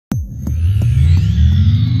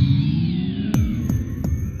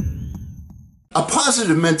A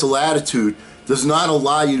positive mental attitude does not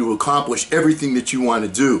allow you to accomplish everything that you want to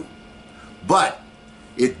do, but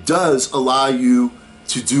it does allow you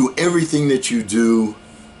to do everything that you do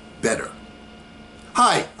better.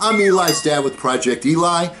 Hi, I'm Eli's dad with Project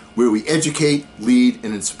Eli, where we educate, lead,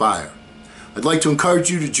 and inspire. I'd like to encourage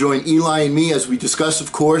you to join Eli and me as we discuss,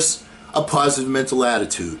 of course, a positive mental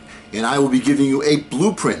attitude. And I will be giving you a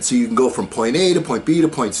blueprint so you can go from point A to point B to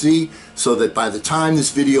point Z, so that by the time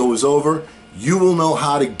this video is over, you will know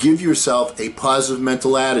how to give yourself a positive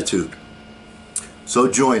mental attitude.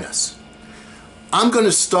 So join us. I'm going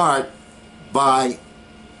to start by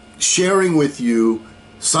sharing with you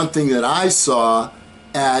something that I saw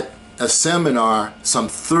at a seminar some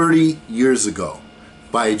 30 years ago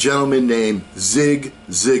by a gentleman named Zig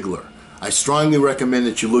Ziglar. I strongly recommend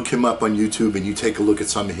that you look him up on YouTube and you take a look at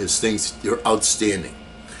some of his things. They're outstanding.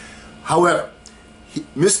 However,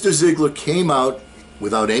 Mr. Ziglar came out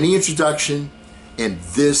without any introduction, and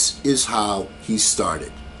this is how he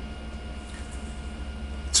started.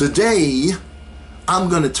 Today, I'm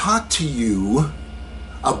going to talk to you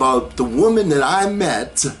about the woman that I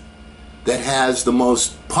met that has the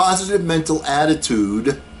most positive mental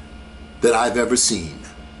attitude that I've ever seen.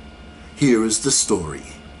 Here is the story.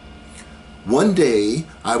 One day,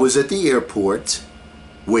 I was at the airport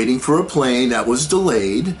waiting for a plane that was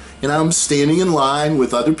delayed, and I'm standing in line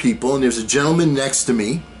with other people, and there's a gentleman next to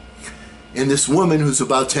me, and this woman who's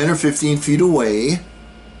about 10 or 15 feet away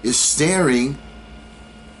is staring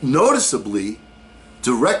noticeably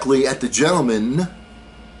directly at the gentleman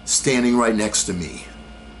standing right next to me.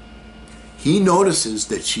 He notices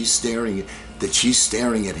that she's staring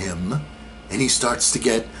at him, and he starts to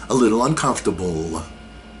get a little uncomfortable.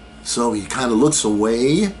 So he kind of looks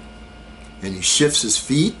away, and he shifts his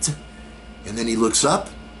feet, and then he looks up,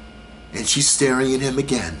 and she's staring at him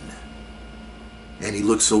again. And he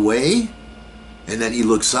looks away, and then he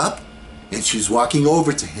looks up, and she's walking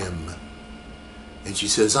over to him. And she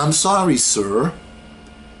says, "I'm sorry, sir.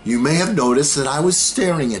 You may have noticed that I was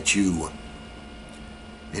staring at you."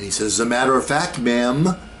 And he says, "As a matter of fact,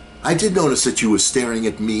 ma'am, I did notice that you were staring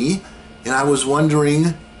at me, and I was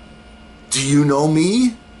wondering, do you know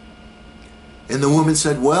me?" And the woman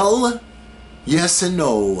said, "Well, yes and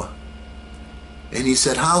no." And he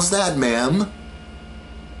said, "How's that, ma'am?"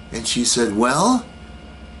 And she said, "Well,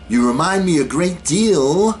 you remind me a great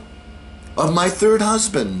deal of my third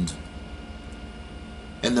husband."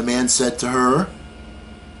 And the man said to her,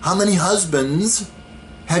 "How many husbands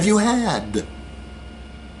have you had?"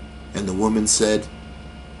 And the woman said,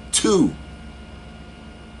 "2."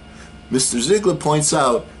 Mr. Ziglar points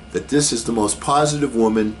out that this is the most positive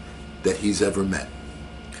woman that he's ever met.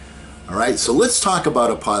 All right, so let's talk about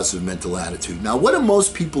a positive mental attitude. Now, what do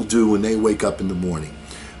most people do when they wake up in the morning?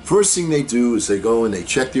 First thing they do is they go and they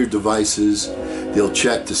check their devices. They'll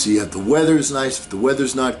check to see if the weather's nice. If the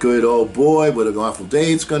weather's not good, oh boy, what an awful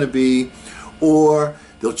day it's going to be. Or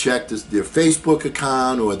they'll check their Facebook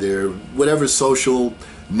account or their whatever social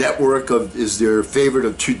network is their favorite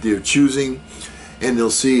of their choosing, and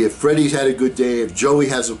they'll see if Freddie's had a good day, if Joey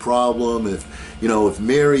has a problem, if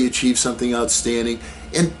Mary achieved something outstanding.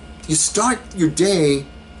 And you start your day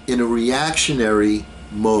in a reactionary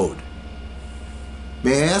mode.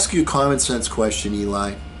 May I ask you a common sense question,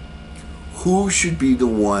 Eli? Who should be the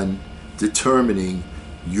one determining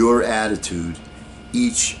your attitude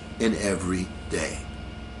each and every day?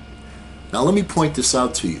 Now let me point this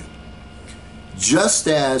out to you. Just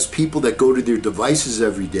as people that go to their devices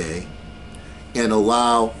every day and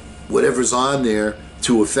allow whatever's on there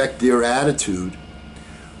to affect their attitude,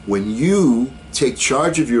 when you take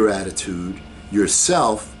charge of your attitude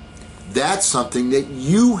yourself, that's something that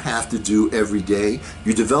you have to do every day.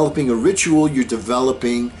 You're developing a ritual, you're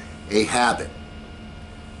developing a habit.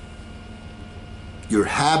 Your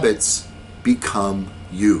habits become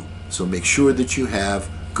you. So make sure that you have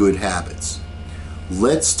good habits.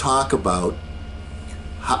 Let's talk about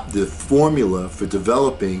the formula for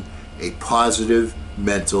developing a positive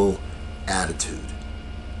mental attitude.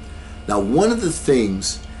 Now, one of the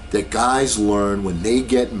things that guys learn when they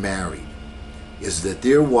get married is that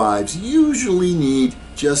their wives usually need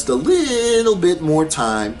just a little bit more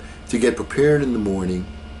time to get prepared in the morning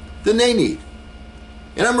than they need.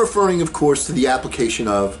 And I'm referring, of course, to the application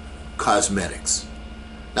of cosmetics.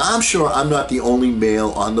 Now, I'm sure I'm not the only male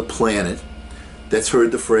on the planet that's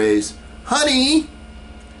heard the phrase, "Honey,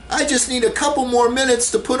 I just need a couple more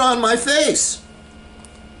minutes to put on my face."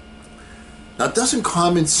 Now, doesn't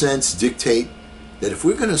common sense dictate that if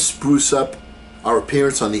we're going to spruce up our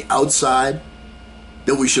appearance on the outside,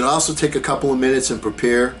 that we should also take a couple of minutes and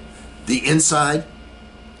prepare the inside?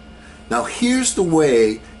 Now, here's the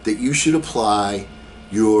way that you should apply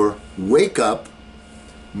your wake up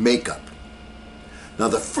makeup. Now,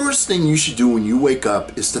 the first thing you should do when you wake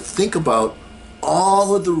up is to think about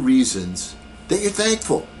all of the reasons that you're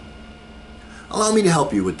thankful. Allow me to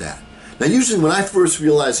help you with that. Now, usually when I first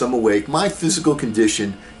realize I'm awake, my physical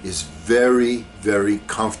condition is very, very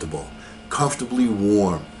comfortable, comfortably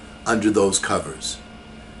warm under those covers.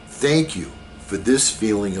 Thank you for this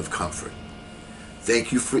feeling of comfort.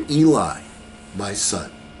 Thank you for Eli, my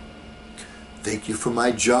son. Thank you for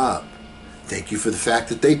my job. Thank you for the fact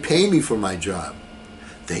that they pay me for my job.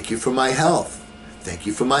 Thank you for my health. Thank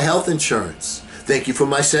you for my health insurance. Thank you for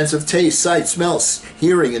my sense of taste, sight, smell,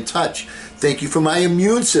 hearing, and touch. Thank you for my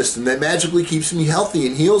immune system that magically keeps me healthy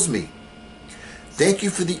and heals me. Thank you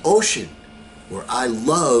for the ocean, where I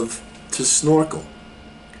love to snorkel.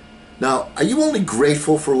 Now, are you only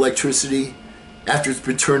grateful for electricity after it's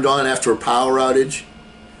been turned on after a power outage?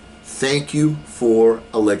 Thank you for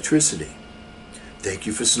electricity. Thank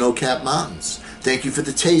you for snow-capped mountains. Thank you for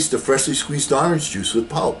the taste of freshly squeezed orange juice with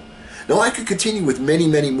pulp. Now, I could continue with many,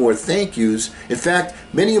 many more thank yous. In fact,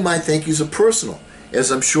 many of my thank yous are personal,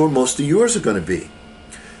 as I'm sure most of yours are going to be.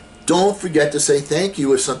 Don't forget to say thank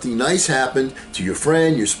you if something nice happened to your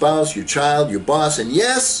friend, your spouse, your child, your boss, and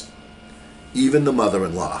yes, even the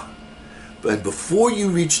mother-in-law. But before you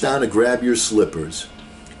reach down to grab your slippers,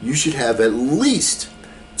 you should have at least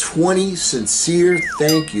 20 sincere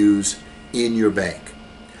thank yous in your bank.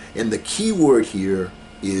 And the key word here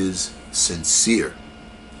is sincere.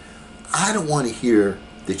 I don't want to hear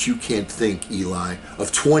that you can't think, Eli,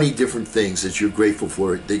 of 20 different things that you're grateful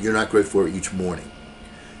for, that you're not grateful for each morning.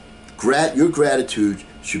 Your gratitude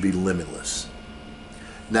should be limitless.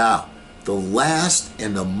 Now, the last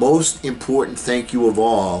and the most important thank you of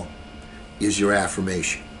all is your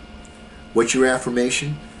affirmation. What's your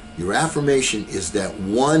affirmation? Your affirmation is that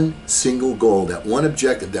one single goal, that one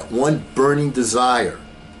objective, that one burning desire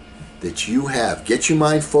that you have. Get your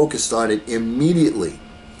mind focused on it immediately.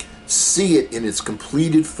 See it in its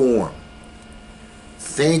completed form.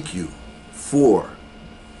 Thank you for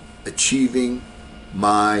achieving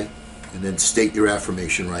my, and then state your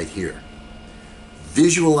affirmation right here.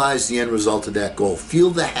 Visualize the end result of that goal.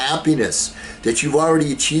 Feel the happiness that you've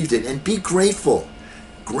already achieved it, and be grateful.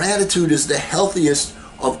 Gratitude is the healthiest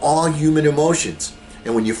of all human emotions.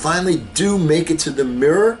 And when you finally do make it to the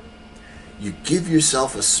mirror, you give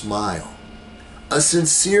yourself a smile. A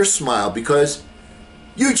sincere smile, because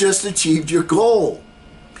you just achieved your goal.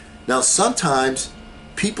 Now, sometimes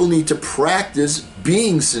people need to practice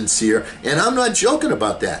being sincere, and I'm not joking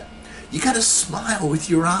about that. You got to smile with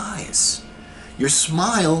your eyes. Your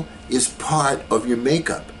smile is part of your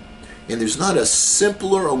makeup. And there's not a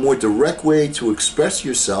simpler or more direct way to express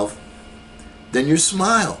yourself than your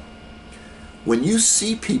smile. When you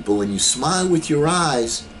see people and you smile with your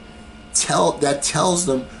eyes, that tells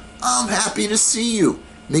them, I'm happy to see you.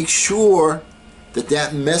 Make sure that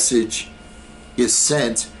that message is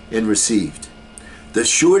sent and received. The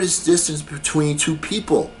shortest distance between two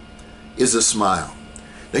people is a smile.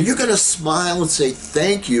 Now, you're going to smile and say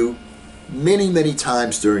thank you many, many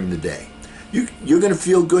times during the day. You're going to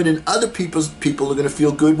feel good, and other people are going to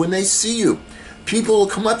feel good when they see you. People will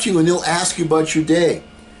come up to you and they'll ask you about your day.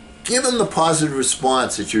 Give them the positive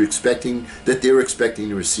response that they're expecting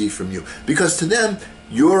to receive from you. Because to them,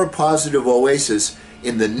 you're a positive oasis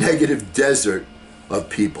in the negative desert of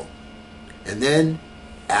people. And then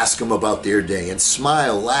ask them about their day and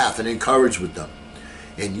smile, laugh, and encourage with them.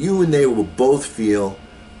 And you and they will both feel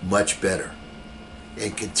much better.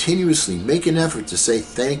 And continuously make an effort to say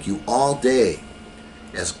thank you all day,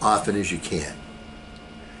 as often as you can.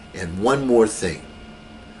 And one more thing.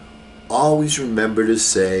 Always remember to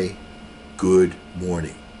say good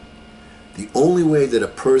morning. The only way that a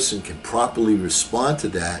person can properly respond to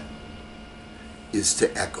that is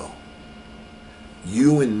to echo.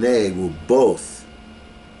 You and they will both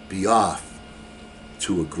be off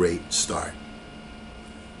to a great start.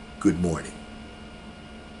 Good morning.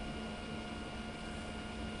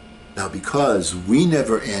 Now, because we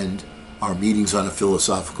never end our meetings on a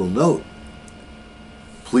philosophical note,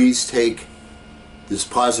 please take this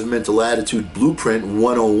Positive Mental Attitude Blueprint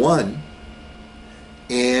 101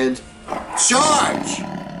 and charge!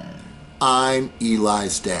 I'm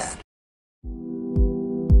Eli's dad.